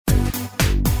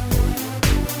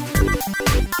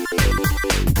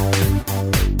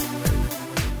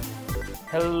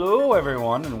Hello,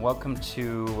 everyone, and welcome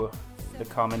to the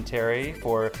commentary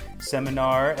for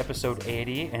Seminar Episode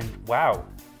 80. And wow,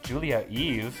 Julia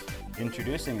Eve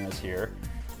introducing us here.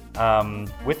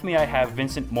 With me, I have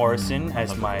Vincent Morrison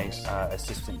as my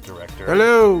assistant director.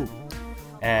 Hello!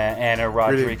 Anna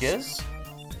Rodriguez.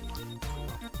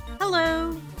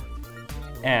 Hello!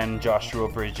 And Joshua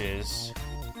Bridges.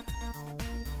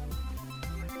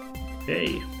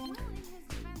 Hey.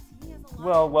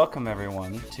 Well, welcome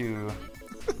everyone to...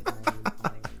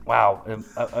 Wow,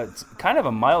 it's kind of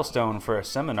a milestone for a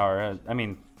seminar. I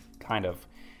mean, kind of.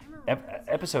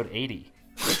 Episode 80.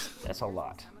 That's a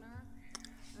lot.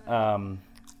 And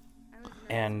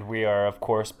we are, of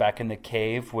course, back in the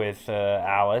cave with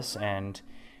Alice and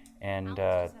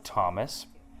Thomas.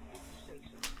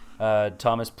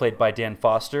 Thomas played by Dan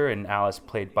Foster and Alice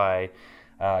played by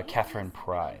Catherine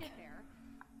Pride.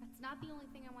 That's not the only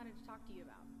thing I wanted to talk to you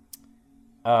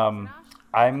about.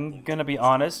 I'm going to be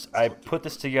honest, I put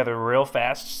this together real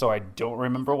fast, so I don't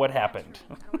remember what happened.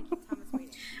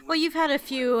 Well, you've had a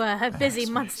few busy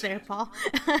months there, Paul.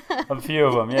 A few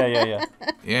of them, yeah.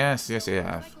 Yes, you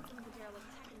have.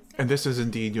 And this is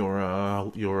indeed your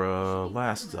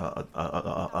last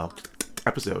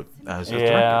episode as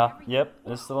director. Yep,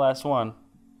 this is the last one.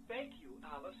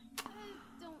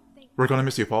 We're gonna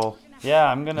miss you, Paul. Yeah,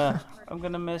 I'm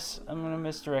gonna miss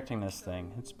directing this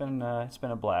thing. It's been a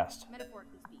blast.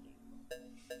 Metaphorically speaking.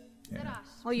 Yeah.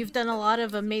 Well, you've done a lot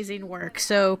of amazing work,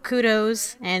 so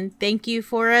kudos and thank you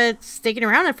for sticking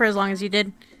around for as long as you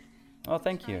did. Oh,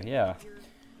 thank you. Yeah.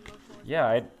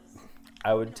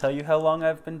 I would tell you how long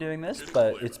I've been doing this,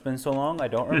 but it's been so long I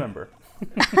don't remember.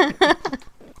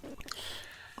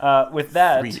 With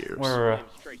that, 3 years. we're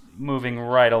moving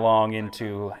right along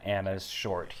into Anna's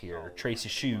short here. Tracy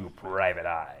Shu, Private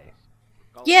Eye.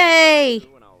 Yay!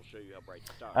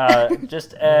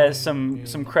 Just as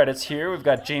some credits here, we've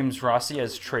got James Rossi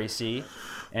as Tracy,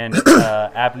 and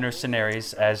Abner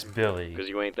Senaries as Billy. Because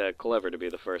you ain't that clever to be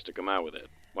the first to come out with it.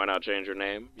 Why not change your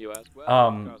name, you ask?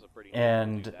 Well,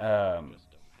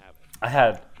 I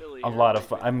had a lot of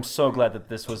fun. I'm so glad that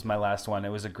this was my last one. It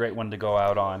was a great one to go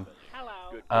out on.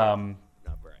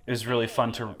 It was really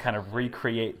fun to kind of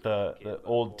recreate the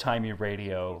old-timey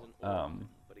radio,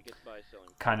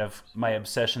 kind of my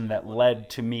obsession that led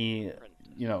to me,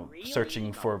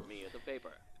 searching for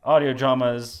audio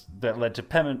dramas that led to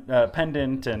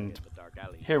Pendant, and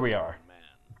here we are.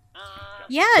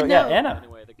 Yeah, So, no. Anna.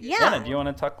 Yeah. Anna, do you want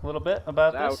to talk a little bit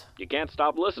about this? You can't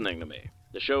stop listening to me.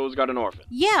 The show's got an orphan.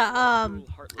 Yeah,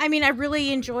 I mean, I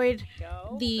really enjoyed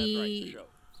the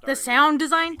sound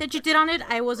design that you did on it.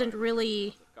 I wasn't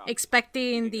really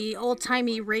expecting the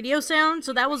old-timey radio sound,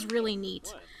 so that was really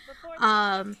neat.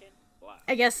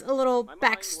 I guess a little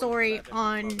backstory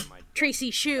on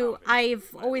Tracy Shu.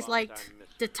 I've always liked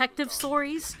detective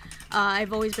stories.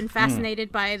 I've always been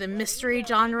fascinated by the mystery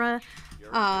genre.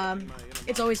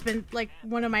 It's always been like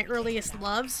one of my earliest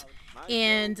loves.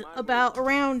 And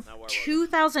around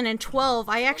 2012,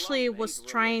 I actually was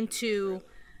trying to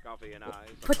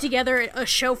put together a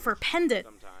show for Pendant.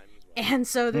 And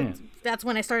so that's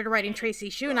when I started writing Tracy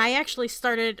Shu. And I actually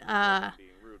started,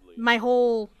 my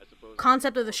whole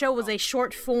concept of the show was a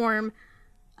short form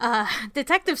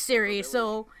detective series.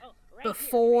 So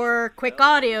before Quick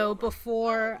Audio,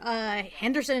 before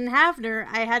Henderson and Havner,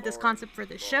 I had this concept for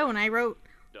this show, and I wrote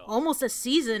almost a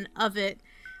season of it.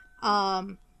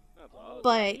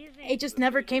 But it just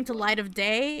never came to light of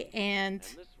day, and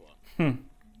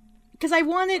because I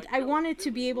wanted to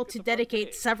be able to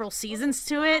dedicate several seasons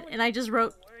to it, and I just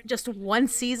wrote just one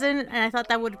season, and I thought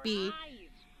that would be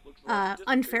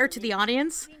unfair to the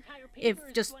audience if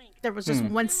there was just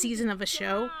one season of a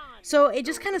show. So it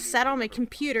just kind of sat on my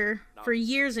computer for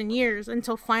years and years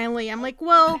until finally I'm like,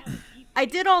 well, I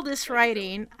did all this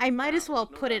writing, I might as well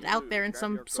put it out there in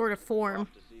some sort of form.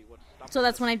 So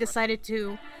that's when I decided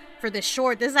for this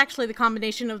short. This is actually the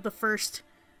combination of the first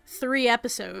 3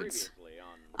 episodes,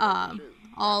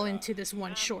 all into this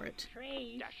one short.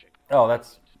 Oh,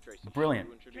 that's brilliant.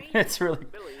 It's really...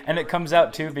 And it comes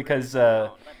out, too, because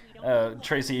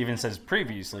Tracy even says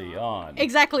previously on.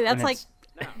 Exactly, that's like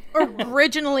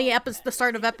originally the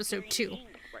start of episode 2.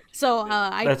 So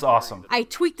that's awesome. I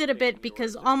tweaked it a bit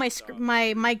because all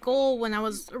my goal when I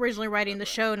was originally writing the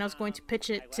show and I was going to pitch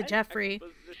it to Jeffrey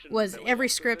was every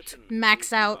script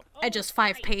max out at just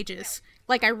 5 pages.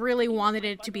 Like, I really wanted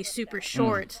it to be super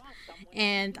short,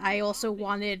 and I also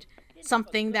wanted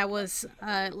something that was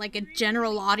like a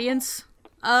general audience,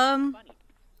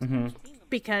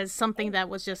 because something that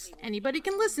was just anybody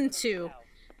can listen to.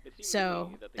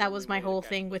 So that was my whole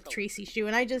thing with Tracy Shu,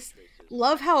 and I just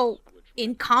love how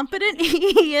incompetent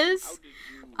he is.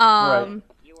 Right.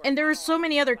 And there were so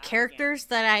many other characters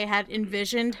that I had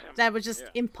envisioned that was just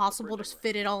impossible to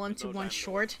fit it all into one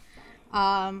short.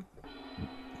 But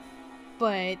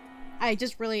I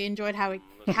just really enjoyed how it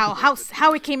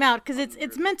came out, because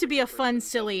it's meant to be a fun,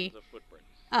 silly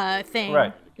thing.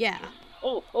 Right. Yeah.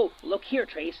 Oh, look here,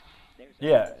 Trace.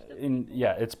 Yeah,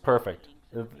 it's perfect.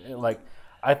 Like,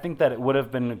 I think that it would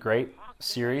have been a great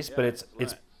series, but it's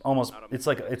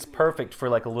perfect for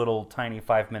like a little tiny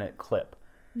 5-minute clip.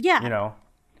 Yeah. You know.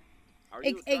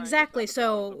 Exactly.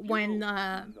 So when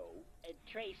I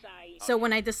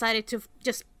decided to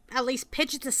just at least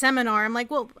pitch it to Seminar, I'm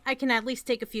like, well, I can at least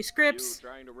take a few scripts,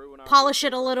 polish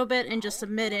it a little bit, and just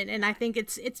submit it. And I think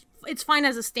it's fine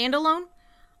as a standalone.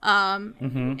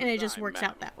 And it just works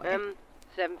out that way.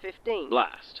 7:15.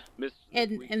 Blast.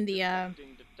 And the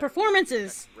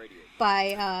performances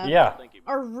by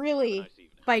are really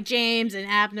by James and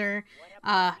Abner.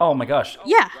 Oh my gosh.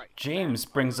 Yeah. James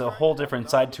brings a whole different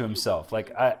side to himself.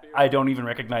 Like, I don't even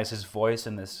recognize his voice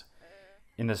in this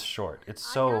short. It's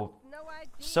so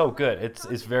good.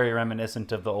 It's very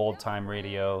reminiscent of the old time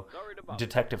radio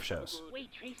detective shows.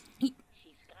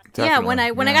 Yeah, when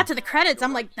I got to the credits,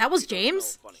 I'm like, that was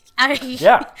James. I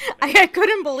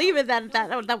couldn't believe it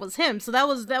that was him. So that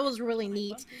was really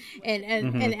neat.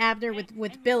 And Abner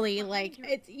with Billy, like,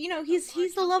 it's,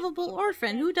 he's the lovable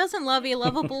orphan. Who doesn't love a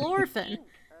lovable orphan?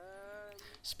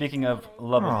 Speaking of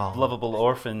lovable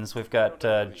orphans, we've got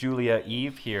Julia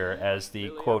Eve here as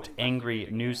the quote angry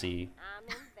newsie.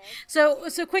 So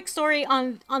quick story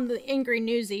on the Angry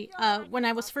Newsie. When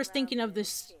I was first thinking of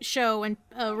this show and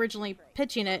originally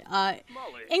pitching it,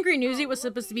 Angry Newsie was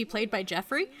supposed to be played by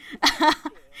Jeffrey.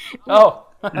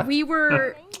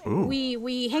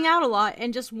 we hang out a lot,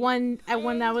 and just when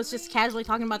I was just casually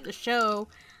talking about the show,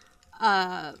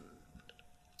 I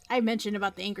mentioned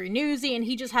about the Angry Newsie, and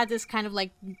he just had this kind of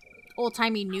like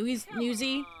old-timey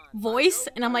newsie voice,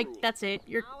 and I'm like, that's it.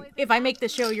 If I make the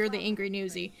show, you're the Angry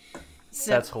Newsie.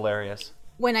 So that's hilarious.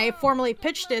 When I formally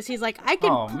pitched this, he's like, I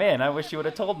can... Oh, man, I wish you would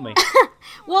have told me.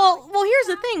 well, here's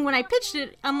the thing. When I pitched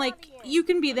it, I'm like, you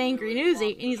can be the Angry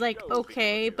Newsie. And he's like,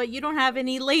 okay, but you don't have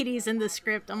any ladies in the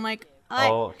script. I'm like,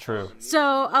 oh, true. So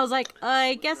I was like,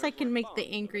 I guess I can make the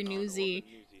Angry Newsie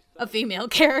a female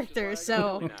character.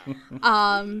 So,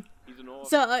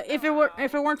 if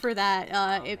it weren't for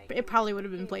that, it probably would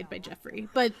have been played by Jeffrey.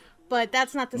 But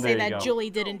that's not to say that Julie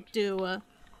didn't do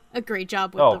a great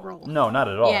job with the role. No, not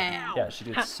at all. Yeah, she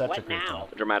did such a great job.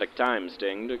 A dramatic time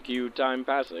sting to cue time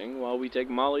passing while we take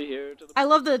Molly here to the... I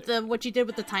love the what you did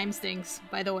with the time stings,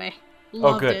 by the way.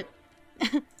 Loved good.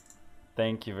 it.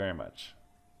 Thank you very much.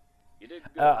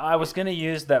 I was going to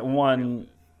use that one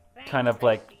kind of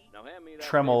like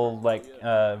tremolo, like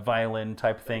violin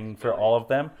type thing for all of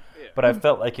them, but I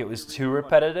felt like it was too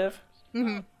repetitive.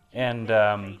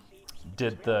 And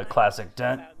did the classic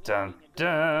dun dun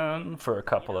dun for a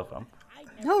couple of them.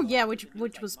 Oh yeah, which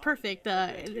was perfect.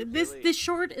 This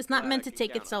short is not meant to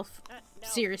take itself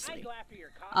seriously.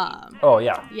 Oh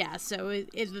yeah. Yeah, so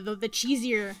the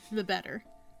cheesier the better.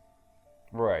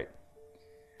 Right.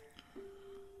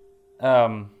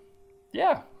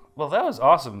 Yeah. Well, that was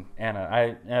awesome, Anna.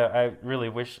 I really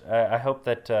wish. I hope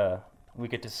that we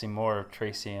get to see more of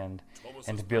Tracy and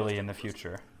Billy in the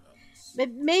future.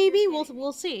 Maybe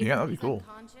we'll see. Yeah, that'd be cool.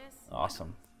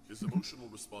 Awesome. We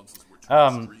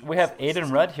have Aiden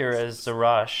Rudd here as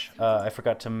Zarash. I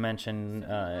forgot to mention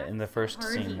in the first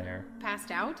scene there.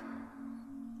 Passed out?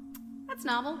 That's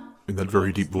novel. In that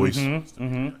very deep voice.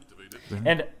 And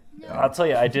I'll tell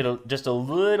you, I did just a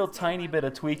little tiny bit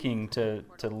of tweaking to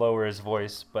lower his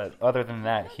voice, but other than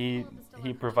that, he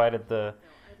provided the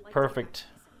perfect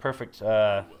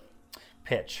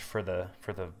pitch for the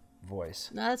voice.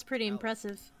 No, that's pretty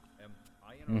impressive.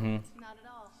 Not at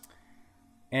all.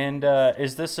 And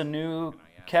is this a new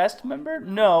cast member?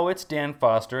 No, it's Dan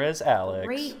Foster as Alex.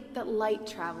 Great that light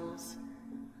travels.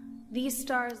 These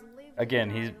stars live.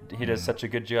 Again, he does such a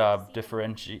good job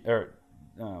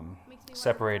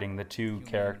separating the two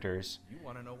characters,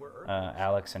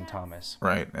 Alex and Thomas.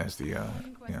 Right, as the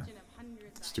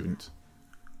student.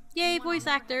 Yay, voice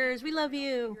actors! We love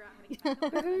you.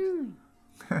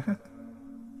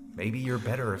 Maybe you're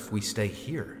better if we stay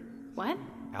here. What?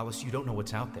 Alice, you don't know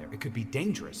what's out there. It could be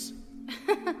dangerous.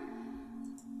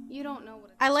 You don't know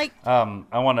what. I like.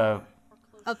 I want to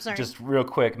sorry. just real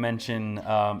quick mention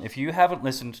if you haven't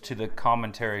listened to the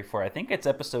commentary for, I think it's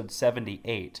episode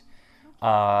 78.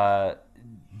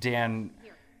 Dan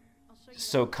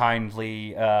so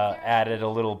kindly added a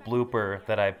little blooper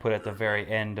that I put at the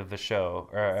very end of the show,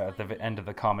 or at the end of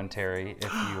the commentary.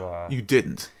 If you You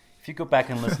didn't. If you go back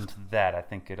and listen to that, I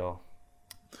think it'll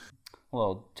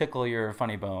little tickle your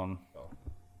funny bone.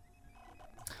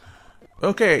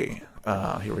 Okay,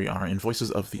 here we are in Voices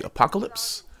of the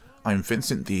Apocalypse. I'm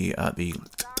Vincent, the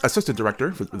assistant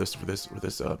director for this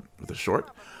short.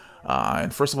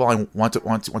 And first of all, I want to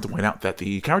point out that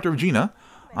the character of Gina,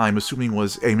 I'm assuming,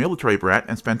 was a military brat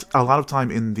and spent a lot of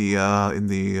time in the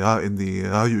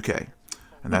UK,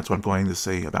 and that's what I'm going to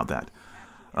say about that.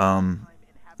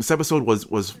 This episode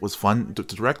was fun to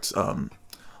direct.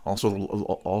 Also a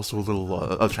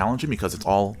little challenging because it's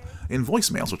all in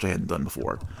voicemails, which I hadn't done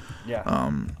before. Yeah.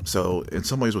 So in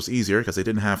some ways it was easier because I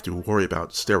didn't have to worry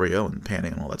about stereo and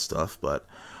panning and all that stuff, but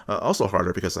also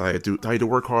harder because I had to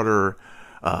work harder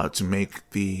to make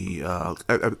the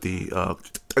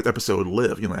episode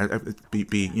live,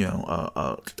 be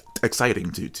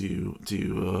exciting to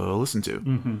listen to.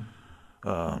 Mm-hmm.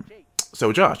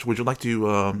 So Josh, would you like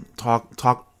to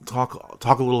talk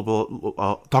a little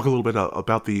bit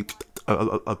about the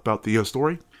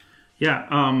story?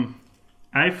 Yeah.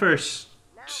 When I first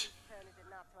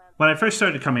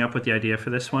started coming up with the idea for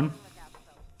this one,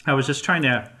 I was just trying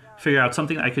to figure out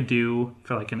something I could do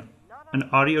for like an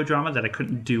audio drama that I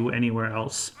couldn't do anywhere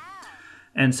else.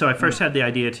 And so I first had the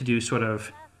idea to do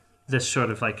this sort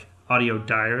of like audio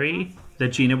diary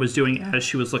that Gina was doing as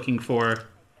she was looking for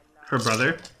her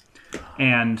brother.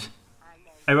 And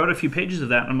I wrote a few pages of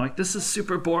that, and I'm like, this is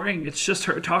super boring. It's just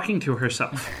her talking to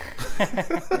herself.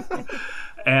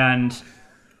 And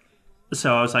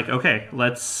so I was like, okay,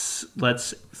 let's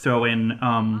throw in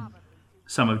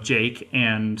some of Jake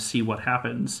and see what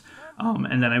happens.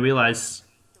 And then I realized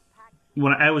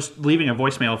when I was leaving a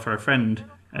voicemail for a friend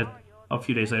a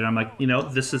few days later, I'm like,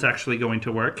 this is actually going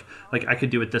to work. Like, I could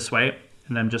do it this way,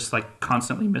 and them just like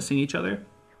constantly missing each other.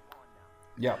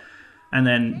 Yeah. And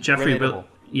then Jeffrey,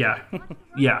 yeah.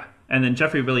 And then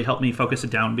Jeffrey really helped me focus it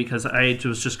down because I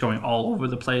was just going all over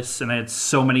the place, and I had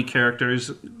so many characters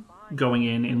going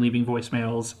in and leaving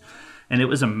voicemails, and it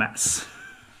was a mess.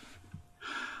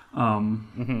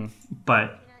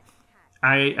 But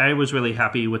I was really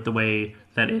happy with the way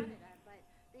that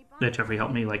Jeffrey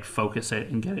helped me like focus it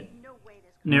and get it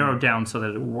narrowed down so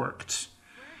that it worked,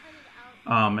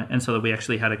 and so that we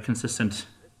actually had a consistent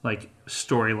like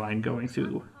storyline going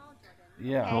through.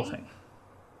 Yeah. The whole thing.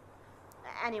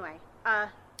 Anyway,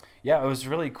 yeah, it was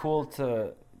really cool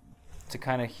to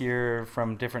kind of hear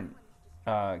from different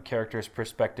characters'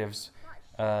 perspectives,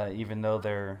 even though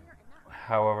they're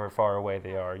however far away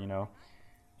they are.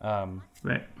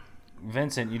 Right.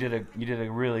 Vincent, you did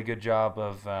a really good job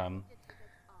of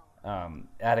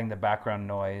adding the background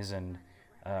noise and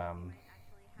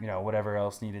whatever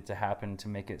else needed to happen to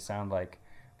make it sound like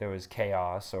there was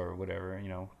chaos or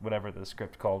whatever the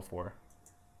script called for.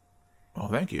 Oh,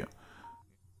 thank you.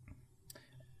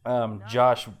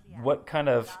 Josh, what kind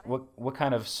of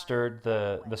stirred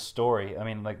the story? I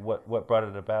mean, like what brought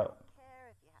it about?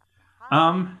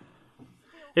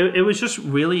 It was just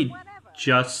really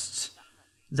just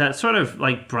that sort of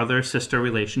like brother-sister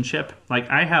relationship. Like,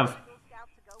 I have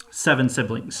 7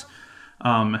 siblings.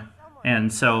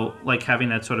 And so like having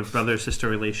that sort of brother-sister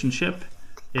relationship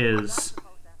is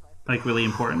like really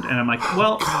important. And I'm like,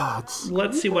 well,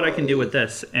 let's see what I can do with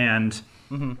this. And,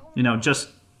 just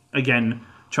again,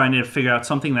 trying to figure out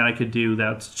something that I could do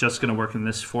that's just going to work in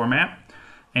this format.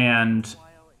 And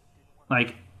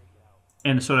like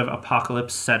in a sort of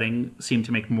apocalypse setting seemed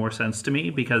to make more sense to me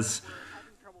because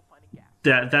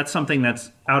that's something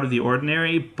that's out of the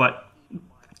ordinary, but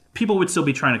people would still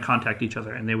be trying to contact each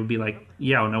other, and they would be like,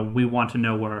 yeah, no, we want to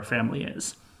know where our family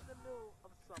is.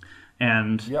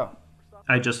 And yeah,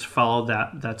 I just followed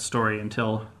that story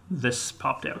until this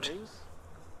popped out.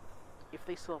 If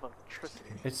they still have electricity.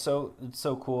 It's so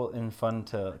cool and fun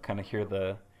to kind of hear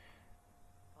the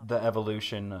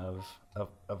evolution of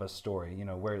a story,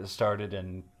 where it started,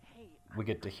 and we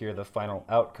get to hear the final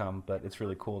outcome, but it's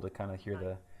really cool to kind of hear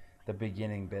the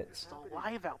beginning bits. Still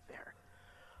alive out there.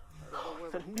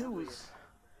 The news.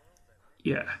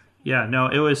 Yeah, no,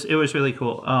 it was really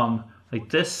cool. Like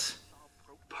this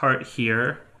part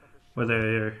here, where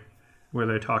they're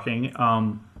talking,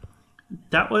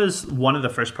 that was one of the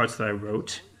first parts that I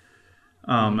wrote,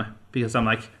 because I'm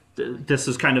like, this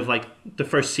is kind of like the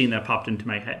first scene that popped into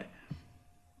my head.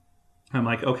 I'm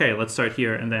like, okay, let's start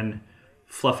here, and then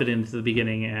fluff it into the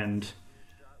beginning and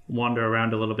wander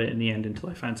around a little bit in the end until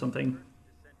I find something.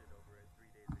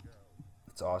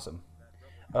 That's awesome.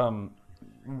 Oh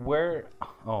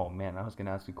man, I was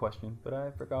gonna ask you a question, but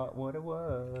I forgot what it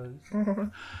was.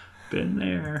 Been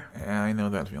there. Yeah, I know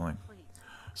that feeling.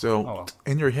 So,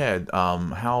 in your head,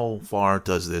 how far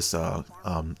does this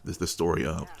story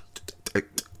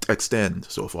extend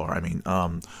so far? I mean,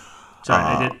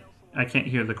 sorry, I can't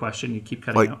hear the question. You keep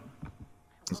cutting out.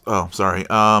 Oh, sorry.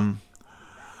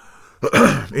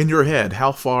 In your head,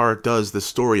 how far does the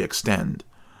story extend?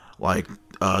 Like,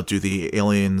 do the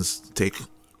aliens take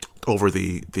over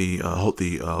the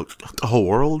whole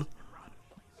world?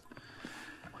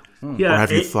 Yeah. Or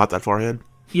have you thought that far ahead?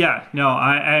 Yeah. No,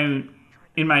 I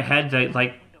in my head,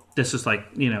 this is like,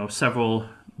 several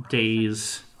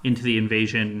days into the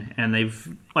invasion, and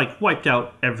they've like wiped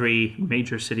out every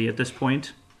major city at this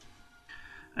point.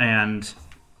 And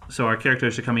so our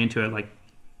characters are coming into it like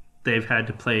they've had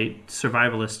to play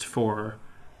survivalist for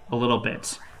a little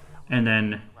bit. And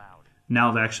then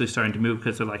now they're actually starting to move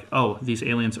because they're like, oh, these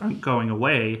aliens aren't going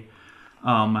away.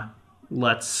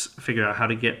 Let's figure out how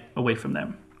to get away from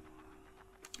them.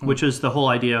 Which is the whole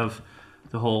idea of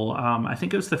the whole, I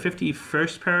think it was the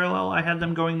 51st parallel I had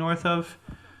them going north of.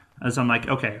 As I'm like,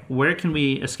 okay, where can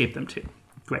we escape them to?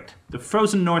 Great. The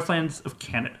frozen northlands of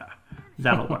Canada.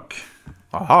 That'll work.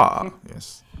 Aha,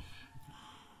 yes.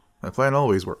 My plan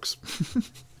always works.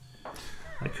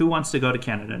 Like, who wants to go to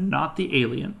Canada? Not the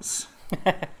aliens.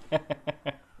 It's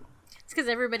because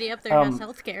everybody up there has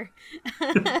healthcare.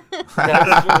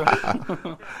 That's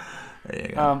true. There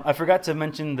you go. I forgot to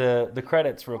mention the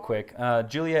credits real quick.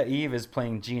 Julia Eve is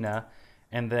playing Gina,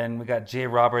 and then we got Jay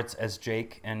Roberts as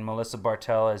Jake, and Melissa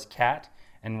Bartell as Kat,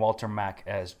 and Walter Mack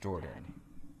as Jordan.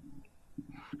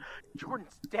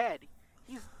 Jordan's dead.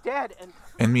 He's dead,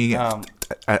 and me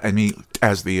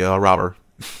as the robber.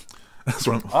 That's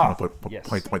what I'm going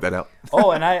to point that out.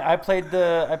 Oh, and I played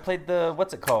the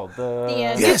what's it called?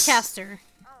 The newscaster.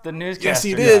 The newscaster. Yes,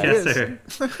 he did.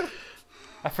 Yes.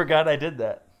 I forgot I did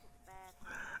that.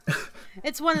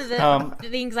 It's one of the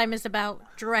things I miss about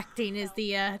directing is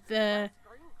the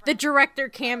director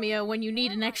cameo when you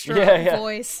need an extra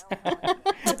voice.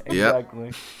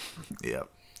 Exactly. Yep.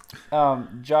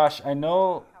 Josh, I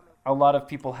know a lot of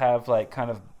people have like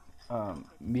kind of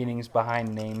meanings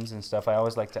behind names and stuff. I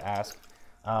always like to ask,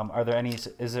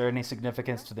 is there any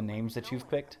significance to the names that you've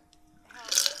picked?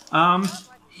 For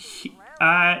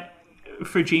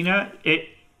Gina, it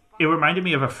reminded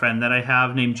me of a friend that I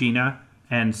have named Gina,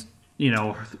 and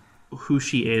who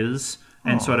she is,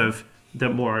 and sort of the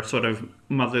more sort of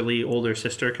motherly older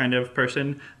sister kind of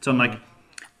person. So I'm like,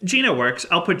 Gina works.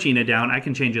 I'll put Gina down. I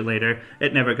can change it later.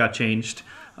 It never got changed.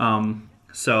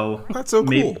 So that's so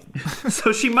cool.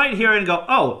 So she might hear it and go,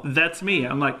 "Oh, that's me."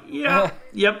 I'm like, "Yeah,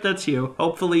 yep, that's you."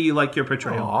 Hopefully, you like your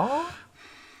portrayal. Aww.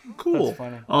 Cool. That's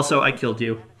funny. Also, I killed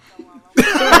you.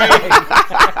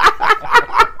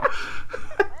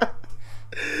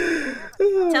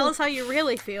 Tell us how you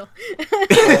really feel.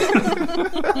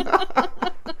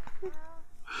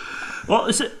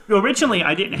 Well, originally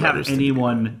I didn't have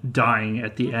anyone dying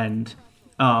at the end,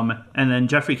 and then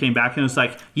Jeffrey came back and was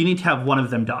like, "You need to have one of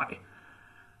them die."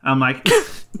 I'm like,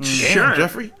 "Sure, damn,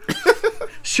 Jeffrey."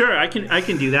 Sure, I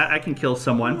can do that. I can kill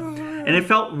someone, and it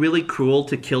felt really cruel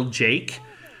to kill Jake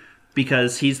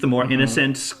because he's the more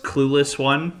innocent, clueless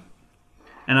one,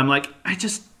 and I'm like,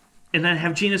 and then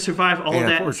have Gina survive all of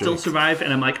that and still survive,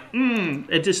 and I'm like,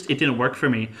 it didn't work for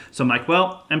me. So I'm like,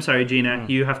 well, I'm sorry, Gina,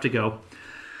 you have to go.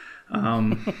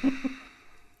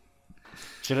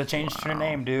 Should have changed her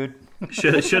name, dude.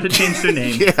 Should have changed her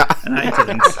name. Yeah. And I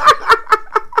didn't.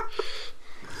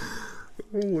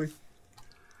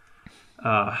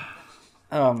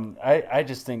 I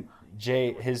just think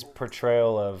his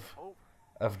portrayal of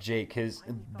Jake,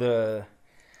 the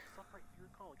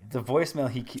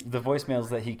voicemails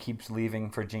that he keeps leaving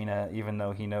for Gina, even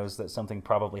though he knows that something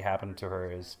probably happened to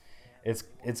her,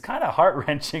 it's kind of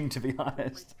heart-wrenching, to be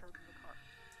honest.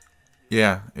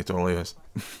 Yeah, it totally is.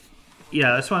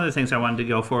 Yeah, that's one of the things I wanted to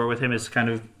go for with him, is kind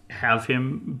of have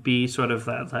him be sort of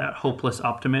that hopeless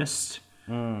optimist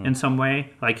in some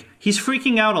way. Like, he's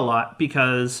freaking out a lot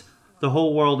because the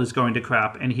whole world is going to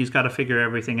crap and he's got to figure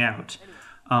everything out.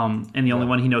 And the only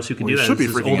one he knows who can do that is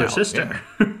his older sister.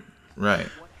 Yeah. Right.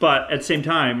 But at the same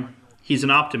time, he's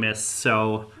an optimist,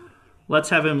 so let's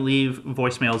have him leave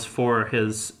voicemails for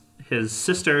his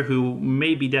sister, who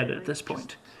may be dead at this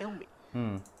point. Kill me.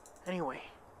 Anyway,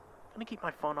 I'm gonna keep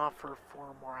my phone off for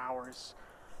 4 more hours.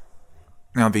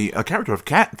 Now the character of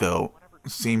Kat, though,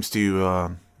 seems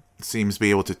to be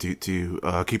able to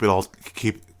keep it all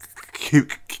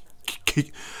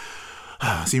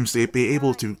seems to be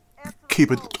able to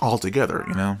keep it all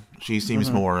together. She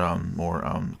seems more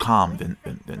calm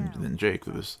than Jake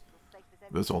for this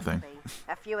whole thing.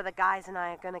 A few of the guys and I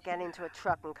are gonna get into a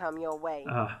truck and come your way.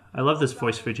 I love this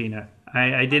voice for Gina.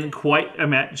 I didn't quite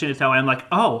imagine it that way. I'm like,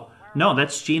 oh no,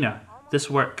 that's Gina. This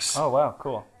works. Oh wow,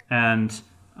 cool. And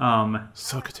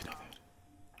so good to know that.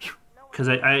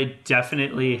 because I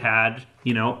definitely had,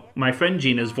 my friend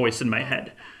Gina's voice in my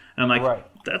head. And I'm like, Right.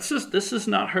 this is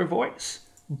not her voice.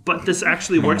 But this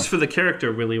actually works for the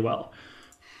character really well.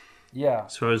 Yeah.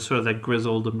 So it's sort of that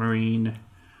grizzled Marine.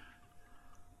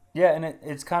 Yeah, and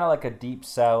it's kind of like a Deep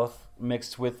South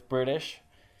mixed with British.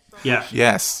 Yeah.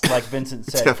 Yes. Like Vincent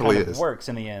said, it definitely kind of is. works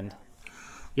in the end.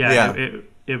 Yeah.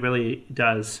 It really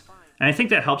does. And I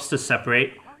think that helps to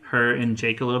separate her and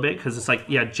Jake a little bit, because it's like,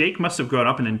 yeah, Jake must have grown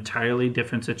up in an entirely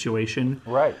different situation.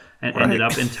 Right. And ended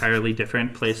up entirely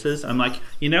different places. I'm like,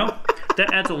 that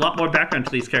adds a lot more background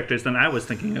to these characters than I was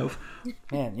thinking of.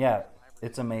 Man, yeah.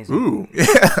 It's amazing. Ooh,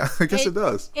 yeah, I guess it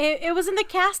does. It was in the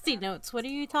casting notes. What are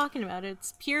you talking about?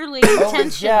 It's purely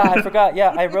intentional. Yeah, I forgot.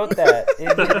 Yeah, I wrote that in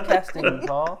the casting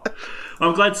call.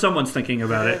 I'm glad someone's thinking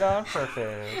about it. On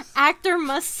purpose. Actor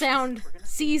must sound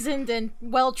seasoned and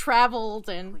well-traveled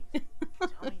and...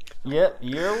 Yep,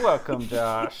 you're welcome,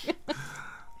 Josh.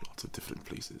 Lots of different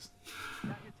places.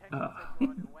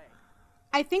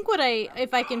 I think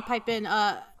if I can pipe in,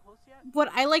 what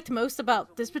I liked most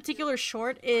about this particular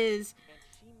short is,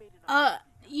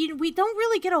 we don't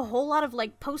really get a whole lot of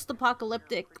like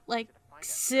post-apocalyptic like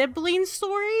sibling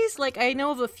stories. Like I know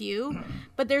of a few,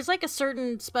 but there's like a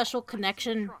certain special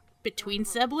connection between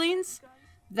siblings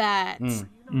that,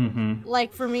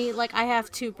 like for me, like I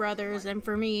have two brothers, and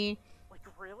for me,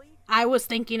 I was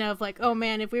thinking of like, oh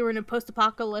man, if we were in a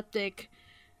post-apocalyptic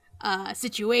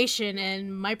situation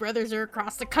and my brothers are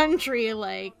across the country,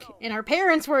 like, and our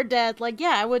parents were dead, like,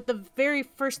 yeah, the very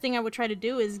first thing I would try to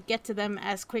do is get to them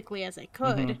as quickly as I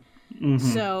could.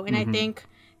 So, and I think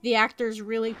the actors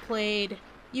really played,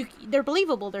 they're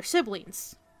believable, they're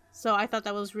siblings. So I thought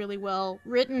that was really well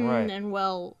written and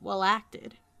well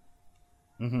acted.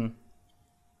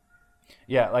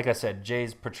 Yeah, like I said,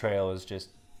 Jay's portrayal is just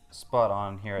spot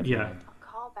on here at the end.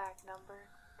 Callback number.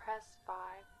 Press 5.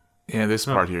 Yeah, this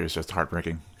part here is just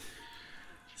heartbreaking.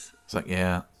 It's like,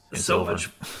 yeah, it's so over. much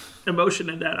emotion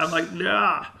in that. I'm like,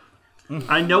 nah.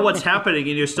 I know what's happening,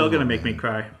 and you're still gonna make me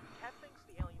cry.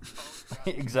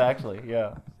 Exactly.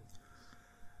 Yeah.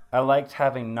 I liked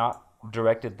having not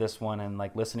directed this one and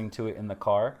like listening to it in the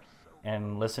car,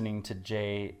 and listening to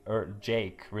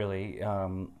Jake really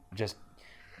just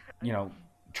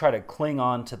try to cling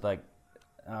on to like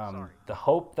the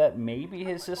hope that maybe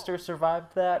his sister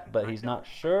survived that, but he's not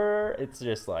sure. It's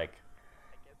just like,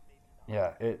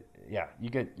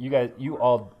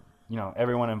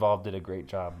 everyone involved did a great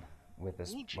job with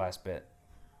this last bit.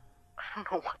 I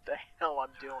don't know what the hell I'm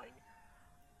doing.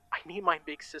 I need my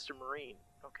big sister Marine,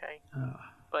 okay?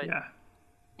 But yeah.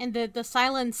 And the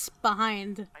silence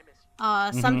behind,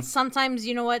 sometimes,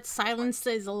 you know what, silence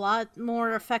is a lot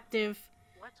more effective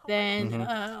than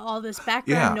all this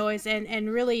background noise,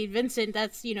 and really Vincent,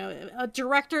 that's a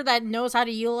director that knows how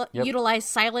to utilize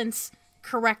silence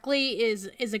correctly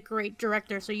is a great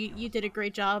director. So you did a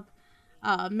great job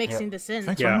mixing this in.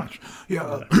 Thanks very much.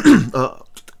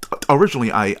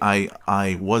 Originally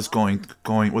I was going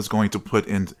to put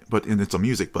in some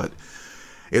music, but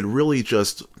it really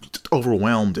just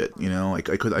overwhelmed it. I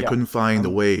couldn't find a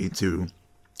way to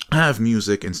have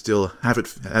music and still have it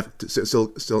still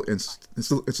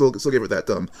give it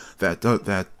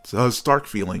that stark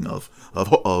feeling of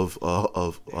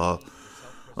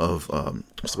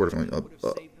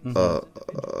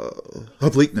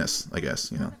bleakness, I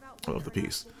guess, of the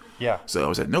piece. Yeah. So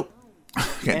I said, nope,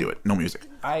 can't do it. No music.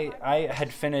 I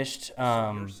had finished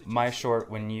my short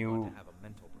when you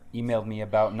emailed me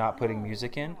about not putting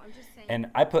music in, and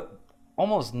I put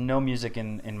almost no music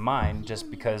in mine, just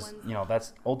because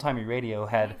that's Old Timey Radio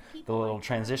had the little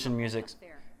transition music,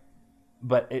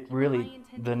 but it really,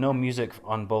 the no music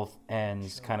on both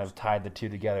ends kind of tied the two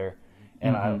together,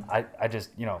 and I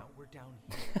just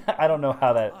I don't know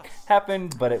how that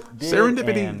happened, but it did.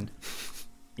 Serendipity. And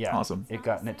yeah, awesome. It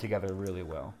got knit together really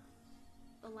well.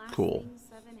 Cool.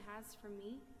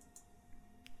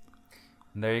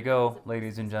 And there you go,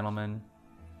 ladies and gentlemen.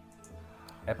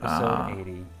 Episode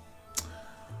 80.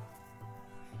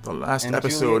 The last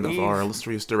episode of our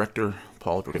illustrious director,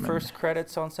 Paul Brueggemann. First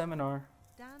credits on Seminar.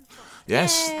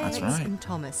 Yes, that's right. Alexon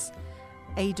Thomas.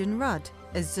 Aidan Rudd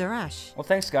as Zarash. Well,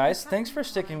 thanks, guys. Thanks for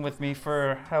sticking with me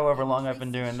for however long I've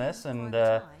been doing this. And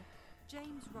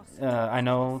I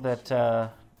know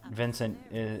that Vincent,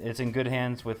 it's in good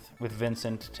hands with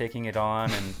Vincent taking it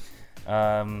on.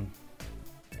 And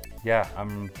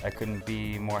I couldn't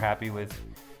be more happy with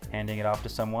handing it off to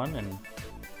someone. And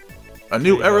a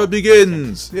new era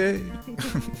begins! Yay!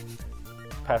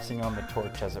 Passing on the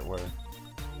torch, as it were.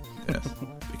 Yes.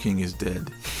 The king is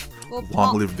dead. Well,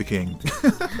 Long live the king.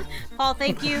 Paul,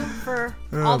 thank you for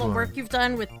all the work you've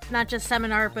done with not just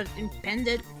Seminar, but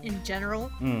Independent in general,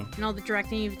 and all the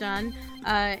directing you've done.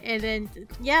 And then,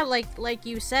 yeah, like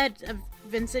you said,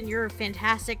 Vincent, you're a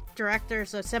fantastic director.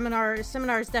 So Seminar is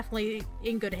definitely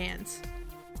in good hands.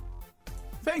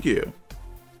 Thank you.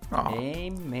 Aww.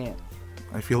 Amen.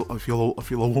 I feel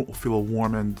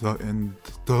warm and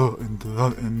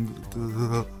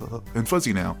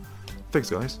fuzzy now. Thanks,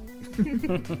 guys.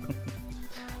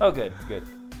 Oh, good.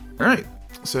 All right.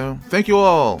 So, thank you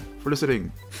all for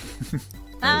listening.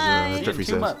 Bye. As Jeffrey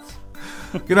See you in 2 says. months.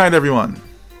 Good night, everyone.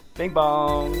 Bing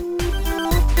bong.